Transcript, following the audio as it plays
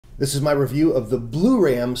This is my review of the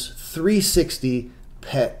blurams 360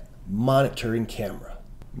 pet monitoring camera.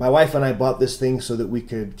 My wife and I bought this thing so that we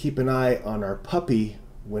could keep an eye on our puppy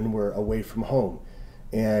when we're away from home,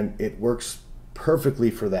 and it works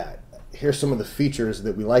perfectly for that. Here's some of the features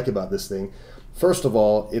that we like about this thing. First of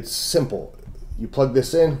all, it's simple. You plug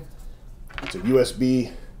this in, it's a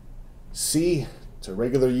USB-C, it's a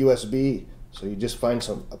regular USB, so you just find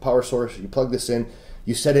a power source, you plug this in,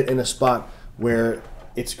 you set it in a spot where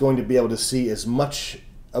it's going to be able to see as much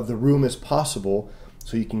of the room as possible,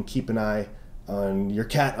 so you can keep an eye on your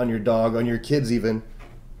cat, on your dog, on your kids even.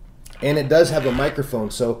 And it does have a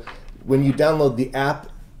microphone, so when you download the app,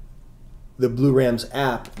 the blurams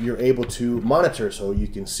app, you're able to monitor, so you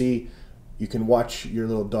can see, you can watch your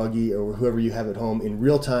little doggy or whoever you have at home in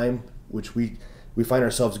real time, which we find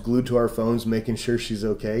ourselves glued to our phones making sure she's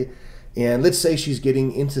okay. And let's say she's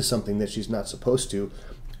getting into something that she's not supposed to.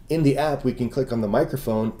 In the app, we can click on the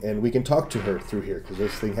microphone and we can talk to her through here, because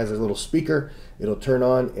this thing has a little speaker. It'll turn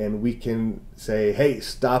on and we can say, hey,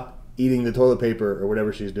 stop eating the toilet paper or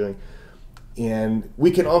whatever she's doing. And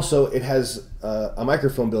we can also, it has a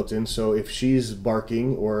microphone built in, so if she's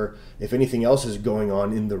barking or if anything else is going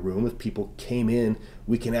on in the room, if people came in,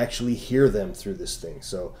 we can actually hear them through this thing.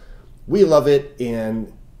 So we love it,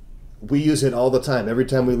 and we use it all the time. Every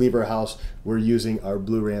time we leave our house, we're using our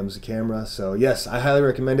blurams camera. So yes, I highly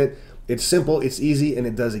recommend it. It's simple, it's easy, and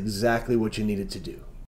it does exactly what you need it to do.